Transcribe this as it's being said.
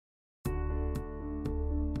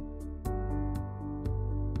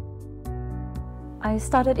I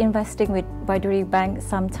started investing with Baiduri Bank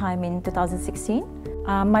sometime in 2016.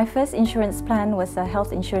 My first insurance plan was a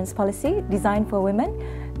health insurance policy designed for women,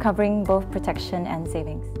 covering both protection and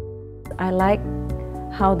savings. I like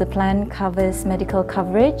how the plan covers medical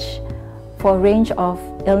coverage for a range of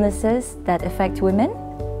illnesses that affect women.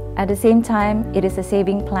 At the same time, it is a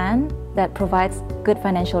saving plan that provides good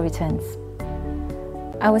financial returns.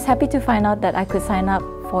 I was happy to find out that I could sign up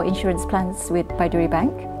for insurance plans with Baiduri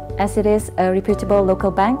Bank. As it is a reputable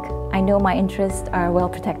local bank, I know my interests are well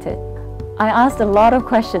protected. I asked a lot of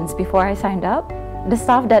questions before I signed up. The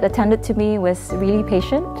staff that attended to me was really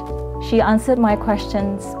patient. She answered my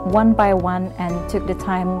questions one by one and took the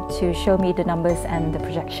time to show me the numbers and the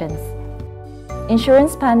projections.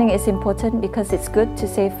 Insurance planning is important because it's good to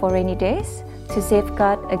save for rainy days, to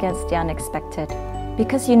safeguard against the unexpected.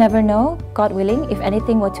 Because you never know, God willing, if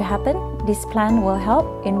anything were to happen, this plan will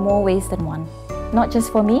help in more ways than one. Not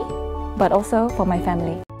just for me, but also for my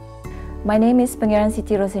family. My name is Pg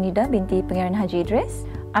Siti Rosanidah binti Pangeran Haji Idris.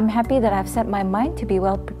 I'm happy that I've set my mind to be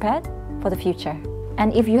well prepared for the future.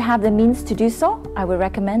 And if you have the means to do so, I would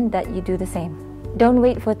recommend that you do the same. Don't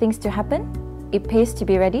wait for things to happen. It pays to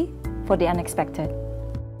be ready for the unexpected.